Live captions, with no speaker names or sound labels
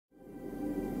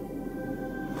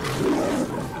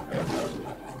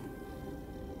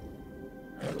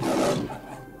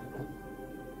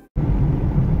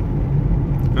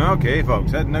Okay,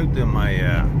 folks, heading out to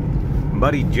my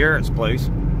buddy Jarrett's place.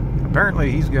 Apparently,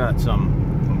 he's got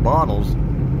some bottles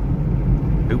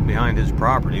out behind his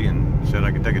property and said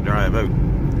I could take a drive out.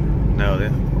 Now, the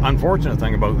unfortunate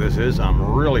thing about this is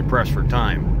I'm really pressed for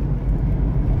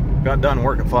time. Got done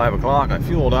work at 5 o'clock. I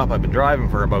fueled up. I've been driving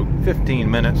for about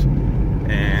 15 minutes,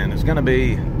 and it's going to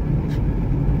be,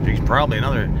 geez, probably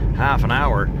another half an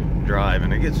hour drive,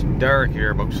 and it gets dark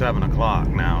here about 7 o'clock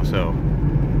now, so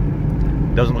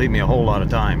doesn't leave me a whole lot of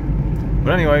time.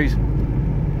 But anyways,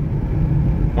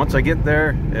 once I get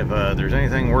there, if there's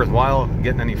anything worthwhile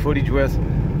getting any footage with,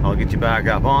 I'll get you back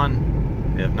up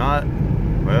on. If not,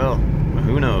 well,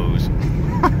 who knows.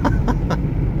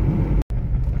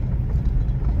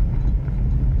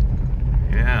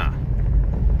 Yeah,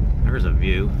 there's a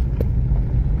view.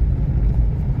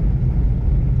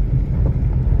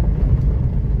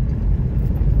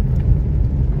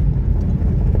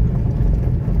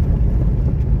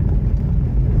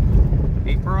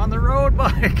 Keep her on the road,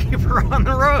 bike. Keep her on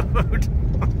the road.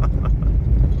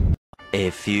 A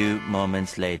few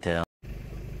moments later.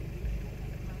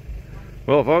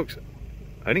 Well, folks,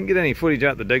 I didn't get any footage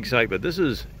at the dig site, but this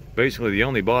is basically the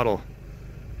only bottle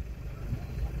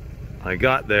I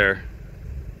got there.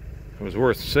 It was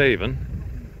worth saving.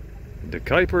 The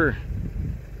KuYper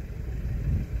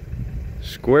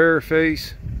Square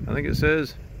Face, I think it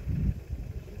says.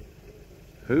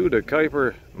 Who the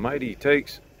KuYper mighty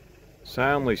takes,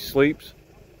 soundly sleeps,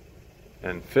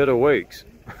 and fit awakes.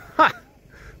 Ha!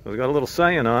 It's got a little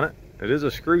saying on it. It is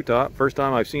a screw top. First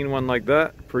time I've seen one like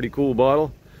that. Pretty cool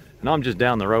bottle. And I'm just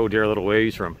down the road here a little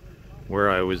ways from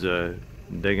where I was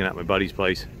digging at my buddy's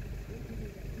place.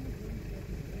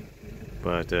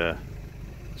 But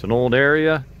it's an old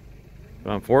area.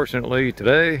 But unfortunately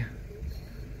today,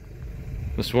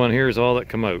 this one here is all that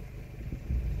come out.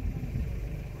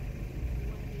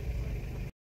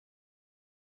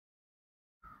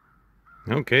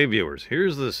 Okay, viewers,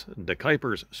 here's this the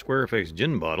KuYper's Square Face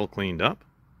gin bottle cleaned up.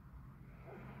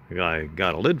 I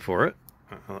got a lid for it.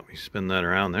 Let me spin that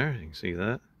around there. You can see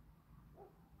that.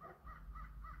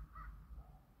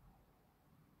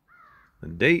 The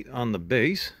date on the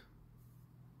base.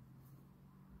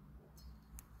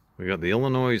 We got the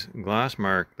Illinois glass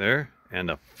mark there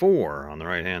and a 4 on the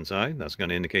right hand side. That's going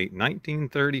to indicate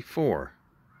 1934.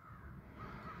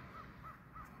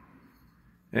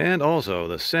 And also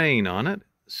the saying on it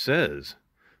says,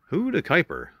 "Who the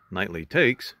KuYper nightly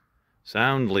takes,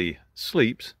 soundly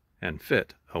sleeps, and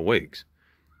fit awakes."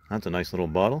 That's a nice little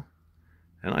bottle,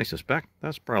 and I suspect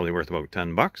that's probably worth about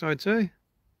 10 bucks, I'd say.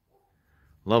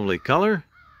 Lovely color,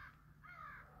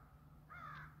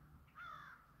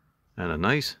 and a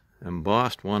nice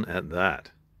embossed one at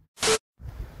that.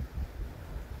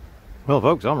 Well,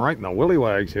 folks, I'm right in the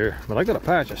willywags here, but I got a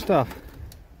patch of stuff.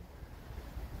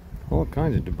 All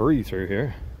kinds of debris through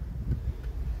here.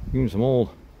 Even some old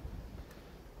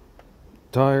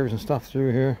tires and stuff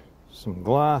through here. Some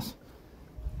glass.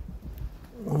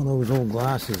 One of those old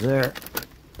glasses there.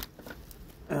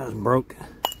 That was broke.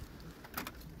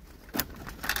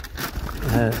 I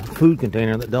had a food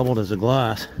container that doubled as a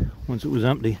glass once it was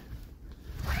empty.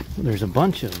 There's a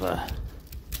bunch of,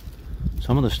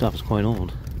 some of the stuff is quite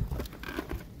old.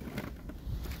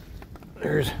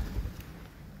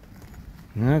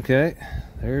 Okay,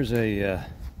 there's a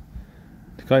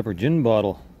KuYper gin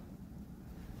bottle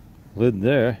lid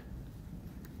there.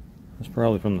 That's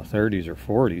probably from the 30s or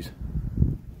 40s.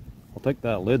 I'll take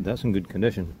that lid. That's in good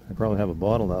condition. I probably have a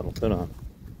bottle that'll fit on.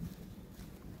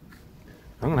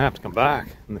 I'm gonna have to come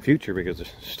back in the future because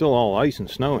there's still all ice and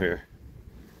snow here.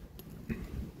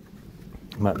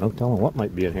 But no telling what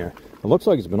might be in here. It looks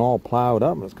like it's been all plowed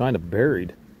up and it's kind of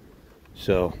buried.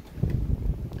 So,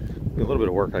 a little bit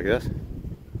of work, I guess.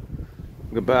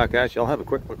 I'll get back at you. I'll have a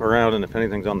quick look around, and if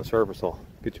anything's on the surface, I'll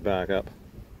get you back up.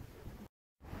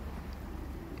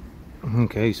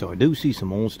 Okay, so I do see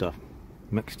some old stuff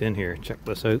mixed in here. Check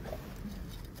this out.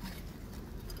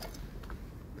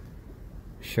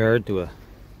 Shard to a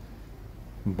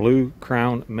blue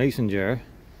crown mason jar.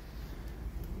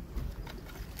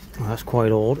 Well, that's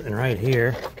quite old. And right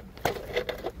here,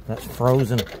 that's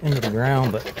frozen into the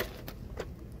ground, but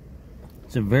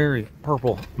it's a very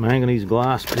purple manganese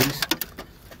glass piece.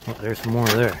 Oh, there's some more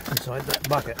there inside that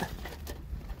bucket.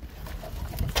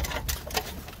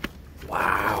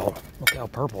 Wow, look how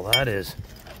purple that is.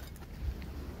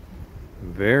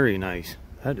 Very nice.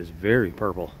 That is very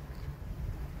purple.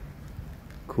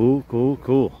 Cool, cool,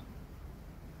 cool.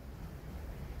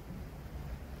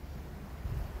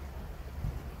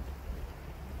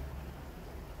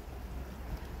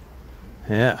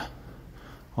 Yeah,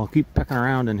 I'll keep pecking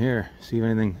around in here, see if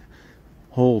anything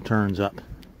whole turns up.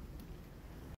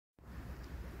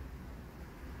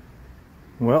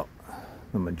 Well,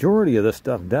 the majority of this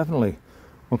stuff definitely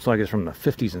looks like it's from the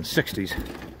 50s and 60s.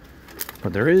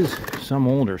 But there is some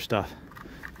older stuff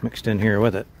mixed in here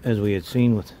with it, as we had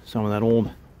seen with some of that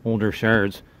older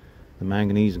shards. The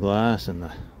manganese glass and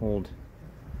the old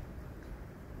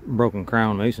broken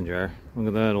crown mason jar. Look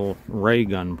at that old ray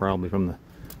gun, probably from the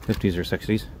 50s or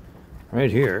 60s.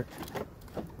 Right here,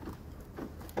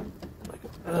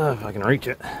 if I can reach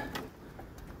it,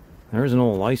 there's an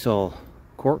old Lysol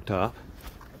cork top.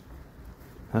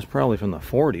 That's probably from the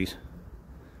 40s,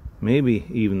 maybe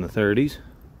even the 30s. So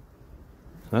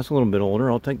that's a little bit older.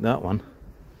 I'll take that one.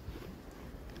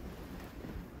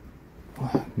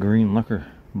 Green liquor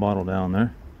bottle down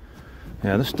there.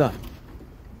 Yeah, this stuff,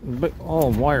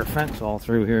 all wire fence all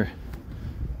through here.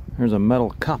 There's a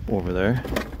metal cup over there.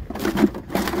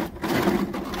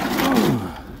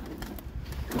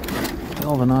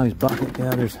 Galvanized bucket.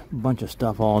 Yeah, there's a bunch of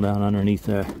stuff all down underneath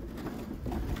there.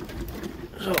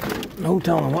 So, no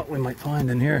telling what we might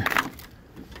find in here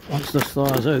once this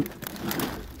thaws out.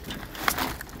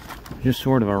 Just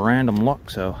sort of a random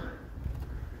look, so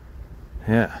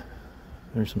yeah,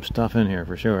 there's some stuff in here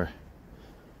for sure.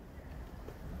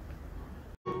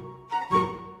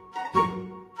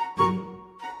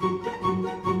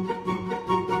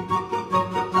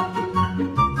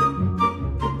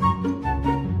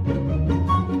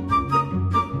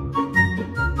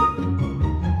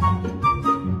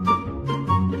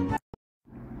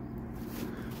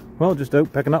 Well, just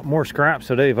out picking up more scraps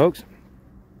today, folks.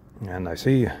 And I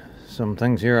see some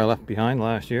things here I left behind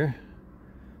last year.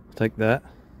 I'll take that.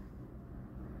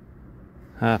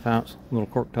 1/2 ounce little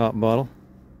cork top bottle.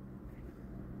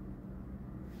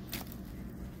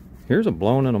 Here's a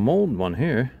blown in a mold one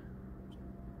here.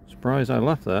 Surprised I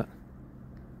left that.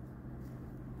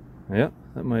 Yep,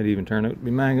 that might even turn out to be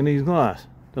manganese glass.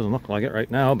 Doesn't look like it right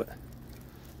now, but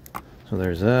so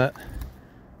there's that.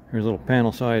 Here's a little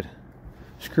panel side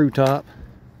screw top.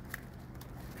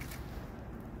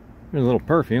 Here's a little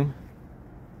perfume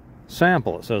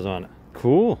sample, it says on it.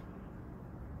 Cool.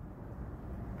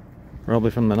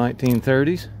 Probably from the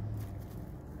 1930s.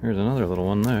 Here's another little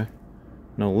one there.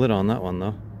 No lid on that one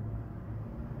though.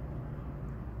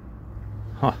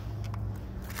 Huh.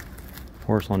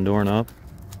 Porcelain doorknob.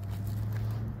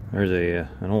 There's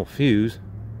an old fuse.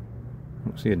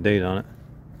 Don't see a date on it.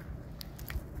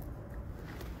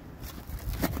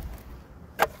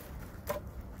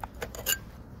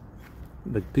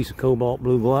 Big piece of cobalt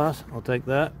blue glass. I'll take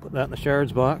that. Put that in the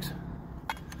shards box.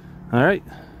 Alright.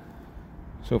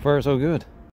 So far so good.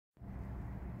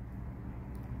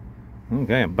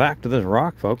 Okay, I'm back to this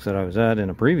rock, folks, that I was at in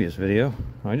a previous video.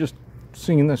 I just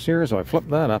seen this here, so I flipped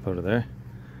that up out of there.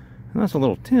 And that's a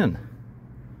little tin.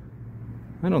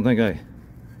 I don't think I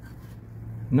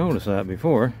noticed that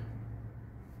before.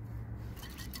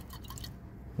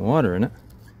 Water in it.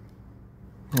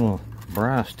 A little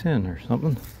brass tin or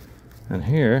something. And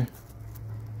here,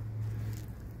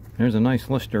 there's a nice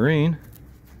Listerine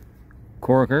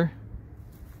corker.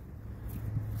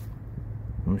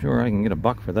 I'm sure I can get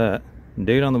 $1 for that.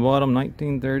 Date on the bottom,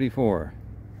 1934.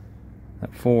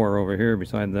 That 4 over here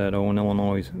beside that Owen,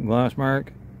 Illinois glass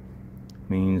mark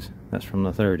means that's from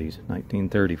the 30s,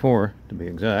 1934 to be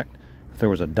exact. If there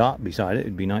was a dot beside it,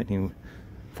 it'd be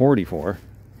 1944.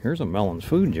 Here's a Mellon's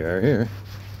food jar here.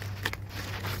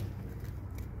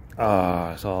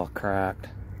 Ah, it's all cracked.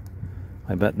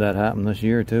 I bet that happened this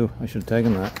year too. I should have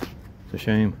taken that. It's a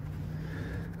shame.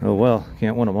 Oh well,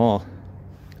 can't win them all.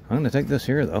 I'm going to take this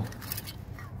here though.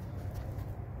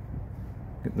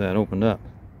 Get that opened up.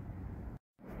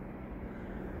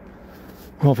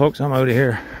 Well folks, I'm out of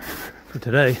here for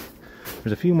today.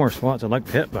 There's a few more spots I'd like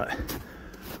to hit, but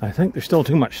I think there's still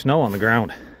too much snow on the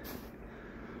ground.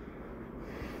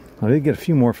 I did get a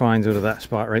few more finds out of that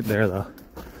spot right there though.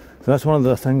 So that's one of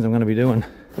the things I'm going to be doing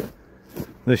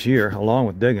this year, along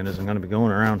with digging, is I'm going to be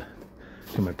going around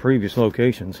to my previous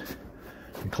locations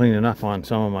and cleaning up on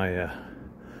some of my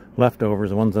leftovers,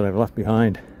 the ones that I've left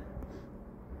behind.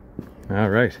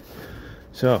 Alright,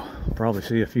 so I'll probably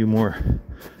see a few more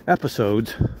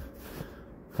episodes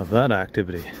of that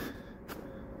activity.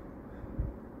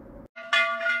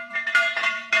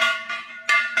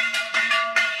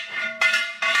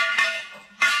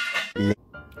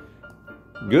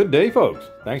 Good day, folks.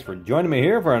 Thanks for joining me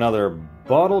here for another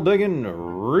bottle digging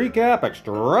recap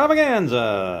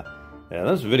extravaganza. Yeah,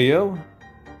 this video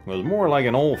was more like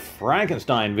an old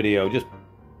Frankenstein video, just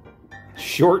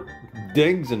short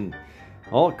digs and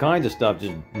all kinds of stuff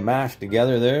just mashed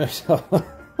together there. So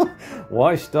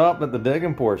why stop at the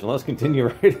digging portion? Let's continue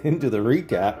right into the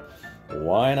recap.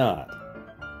 Why not?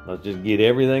 Let's just get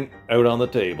everything out on the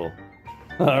table.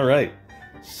 All right.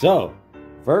 So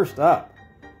First up,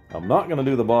 I'm not going to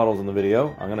do the bottles in the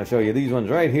video. I'm going to show you these ones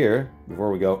right here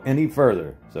before we go any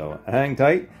further. So hang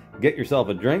tight, get yourself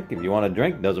a drink. If you want a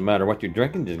drink, doesn't matter what you're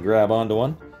drinking, just grab onto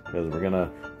one, because we're going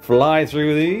to fly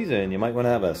through these, and you might want to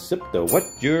have a sip to wet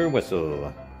your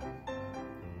whistle.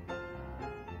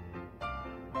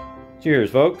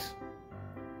 Cheers, folks.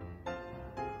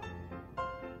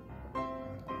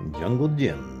 Jungle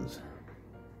Gems.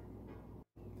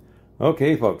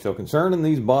 Okay, folks, so concerning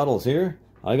these bottles here,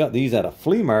 I got these at a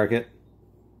flea market,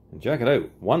 and check it out,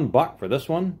 $1 for this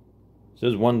one. It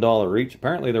says $1 each.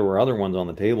 Apparently there were other ones on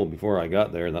the table before I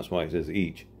got there, and that's why it says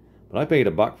each. But I paid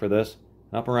 $1 for this.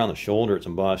 Up around the shoulder, it's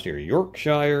embossed here,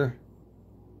 Yorkshire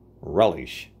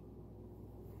Relish.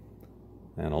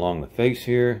 And along the face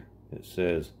here, it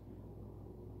says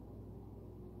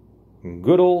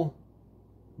Goodall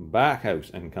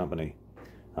Backhouse and Company.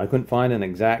 I couldn't find an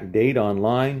exact date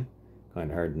online. Kind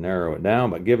of hard to narrow it down,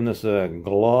 but given this a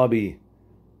globby,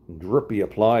 drippy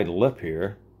applied lip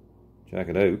here, check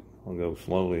it out. I'll go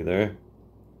slowly there.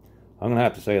 I'm going to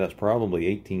have to say that's probably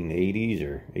 1880s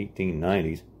or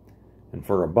 1890s. And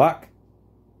for $1,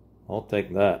 I'll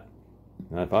take that.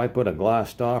 Now if I put a glass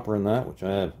stopper in that, which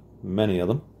I have many of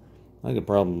them, I could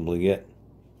probably get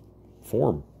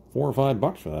 $4 or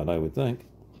 $5 for that, I would think.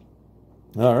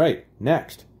 Alright,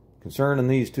 next, concerning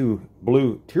these two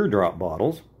blue Teardrop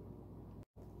bottles.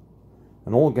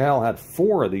 An old gal had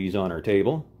 4 of these on her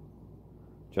table.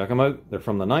 Check them out. They're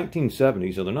from the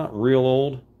 1970s, so they're not real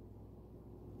old.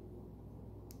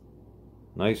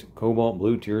 Nice cobalt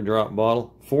blue Teardrop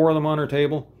bottle. 4 of them on her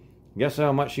table. Guess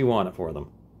how much she wanted for them?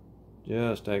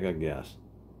 Just take a guess.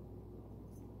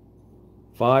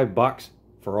 $5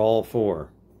 for all 4.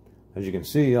 As you can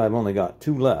see, I've only got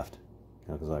 2 left,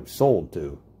 because I've sold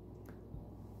 2.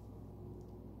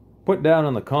 Put down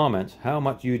in the comments how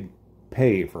much you'd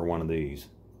pay for one of these,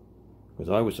 because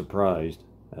I was surprised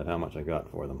at how much I got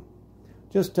for them.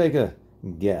 Just take a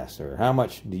guess, or how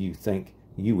much do you think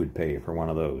you would pay for one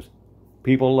of those?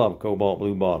 People love cobalt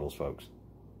blue bottles, folks.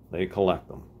 They collect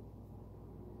them.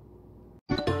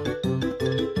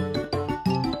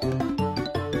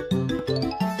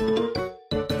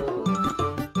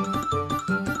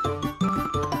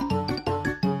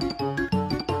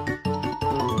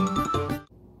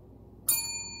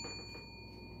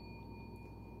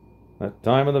 That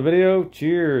time of the video,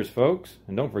 cheers, folks.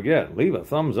 And don't forget, leave a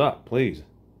thumbs up, please.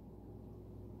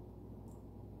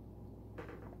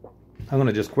 I'm going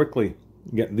to just quickly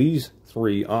get these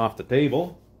 3 off the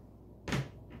table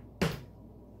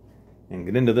and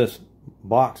get into this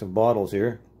box of bottles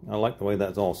here. I like the way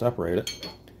that's all separated.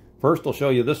 First, I'll show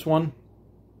you this one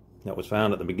that was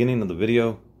found at the beginning of the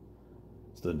video.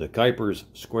 It's the KuYper's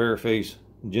Square Face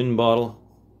Gin Bottle.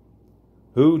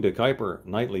 Who KuYper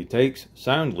nightly takes,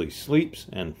 soundly sleeps,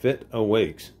 and fit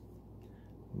awakes.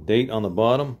 Date on the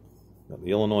bottom, got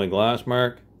the Illinois glass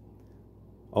mark,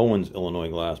 Owens Illinois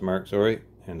glass mark, sorry,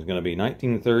 and it's going to be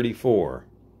 1934.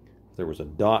 If there was a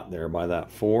dot there by that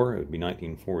 4, it would be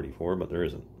 1944, but there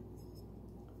isn't.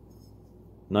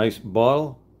 Nice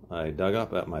bottle. I dug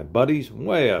up at my buddy's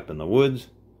way up in the woods.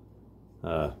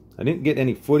 I didn't get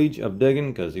any footage of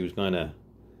digging because he was kind of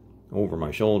over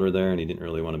my shoulder there and he didn't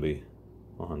really want to be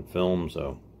on film,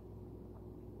 so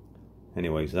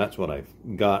anyways, that's what I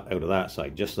got out of that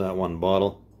site, just that one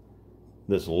bottle.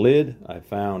 This lid I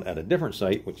found at a different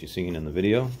site, which you've seen in the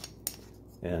video,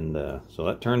 and so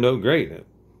that turned out great. It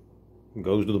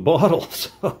goes to the bottle,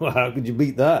 so how could you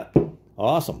beat that?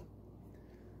 Awesome.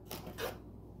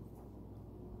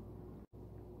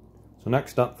 So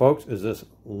next up, folks, is this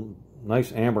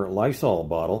nice amber Lysol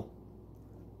bottle,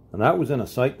 and that was in a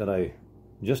site that I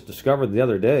just discovered the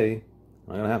other day.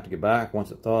 I'm going to have to get back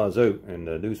once it thaws out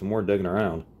and do some more digging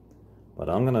around. But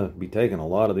I'm going to be taking a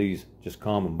lot of these just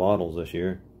common bottles this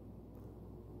year.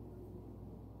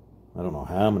 I don't know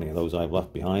how many of those I've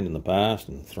left behind in the past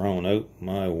and thrown out.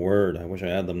 My word, I wish I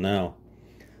had them now.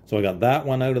 So I got that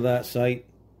one out of that site.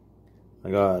 I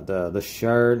got this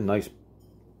shard, nice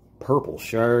purple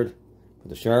shard. Put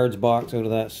the shards box out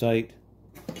of that site.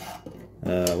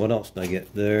 What else did I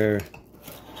get there?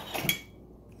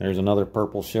 There's another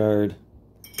purple shard.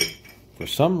 For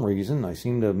some reason, I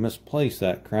seem to have misplaced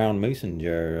that Crown Mason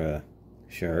jar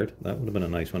shard. That would have been a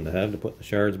nice one to have to put in the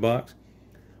shards box.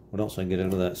 What else I get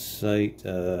out of that site?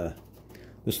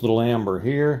 This little amber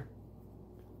here.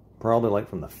 Probably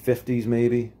like from the 50s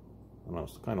maybe. I don't know,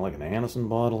 it's kind of like an Anison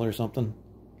bottle or something.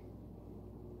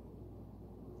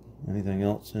 Anything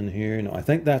else in here? No, I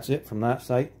think that's it from that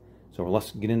site. So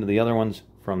let's get into the other ones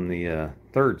from the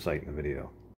third site in the video.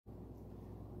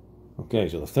 Okay,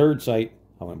 so the third site,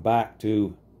 I went back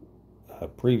to a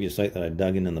previous site that I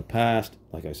dug in the past,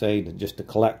 like I say, just to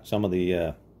collect some of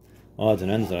the odds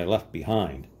and ends that I left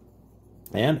behind.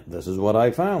 And this is what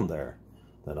I found there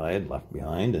that I had left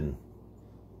behind in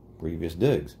previous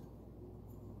digs.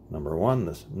 Number one,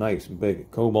 this nice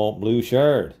big cobalt blue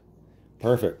shard.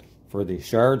 Perfect for the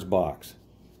shards box.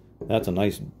 That's a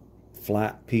nice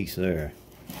flat piece there.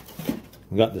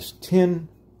 We got this tin,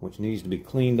 which needs to be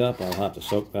cleaned up. I'll have to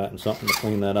soak that in something to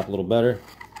clean that up a little better.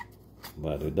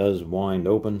 But it does wind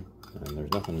open, and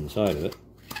there's nothing inside of it.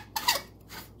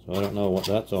 So I don't know what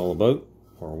that's all about,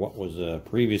 or what was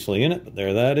previously in it, but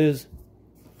there that is.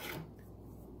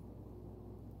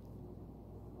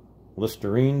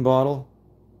 Listerine bottle.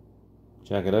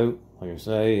 Check it out. Like I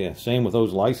say, same with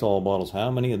those Lysol bottles.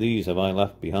 How many of these have I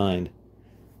left behind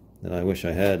that I wish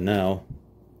I had now?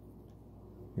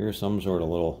 Here's some sort of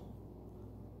little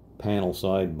panel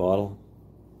side bottle.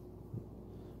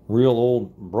 Real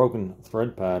old broken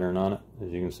thread pattern on it,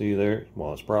 as you can see there.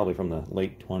 Well, it's probably from the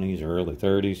late 20s or early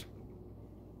 30s.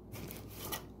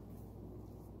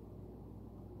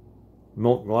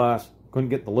 Milk glass. Couldn't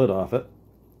get the lid off it.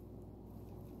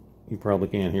 You probably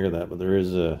can't hear that, but there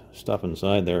is stuff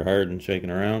inside there, hard and shaking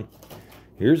around.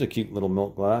 Here's a cute little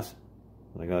milk glass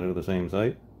that I got out of the same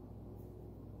site.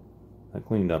 That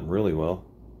cleaned up really well.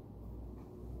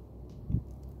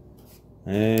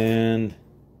 And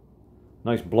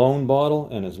nice blown bottle,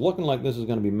 and it's looking like this is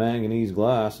going to be manganese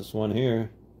glass, this one here.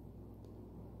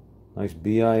 Nice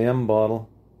BIM bottle.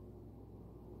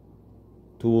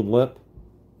 Tooled lip.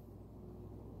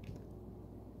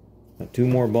 Got two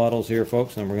more bottles here,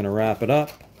 folks, and we're going to wrap it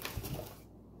up.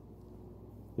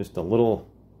 Just a little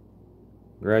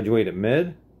graduated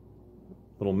mid.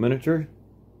 Little miniature.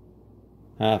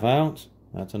 ½ ounce.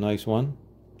 That's a nice one.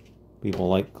 People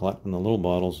like collecting the little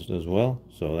bottles as well,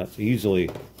 so that's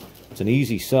it's an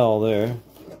easy sell there.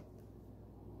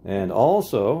 And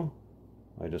also,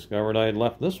 I discovered I had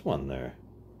left this one there,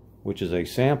 which is a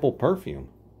sample perfume.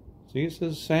 See, it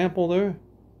says sample there.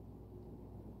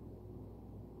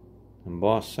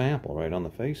 Embossed sample right on the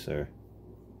face there.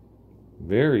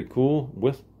 Very cool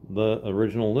with the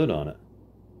original lid on it.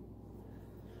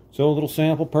 So a little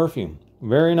sample perfume.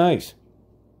 Very nice.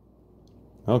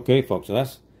 Okay, folks, so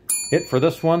that's it for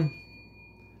this one.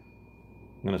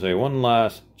 I'm going to say one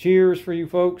last cheers for you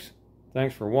folks.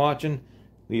 Thanks for watching.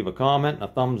 Leave a comment and a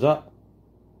thumbs up.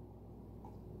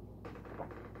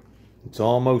 It's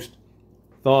almost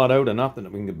thawed out enough that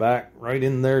we can get back right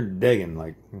in there digging,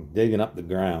 like digging up the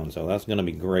ground. So that's going to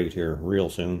be great here real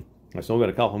soon. I still got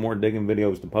a couple more digging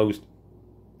videos to post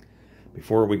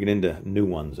before we get into new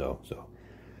ones though. So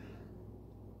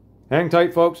hang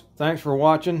tight, folks. Thanks for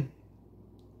watching.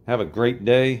 Have a great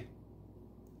day.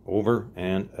 Over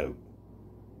and out.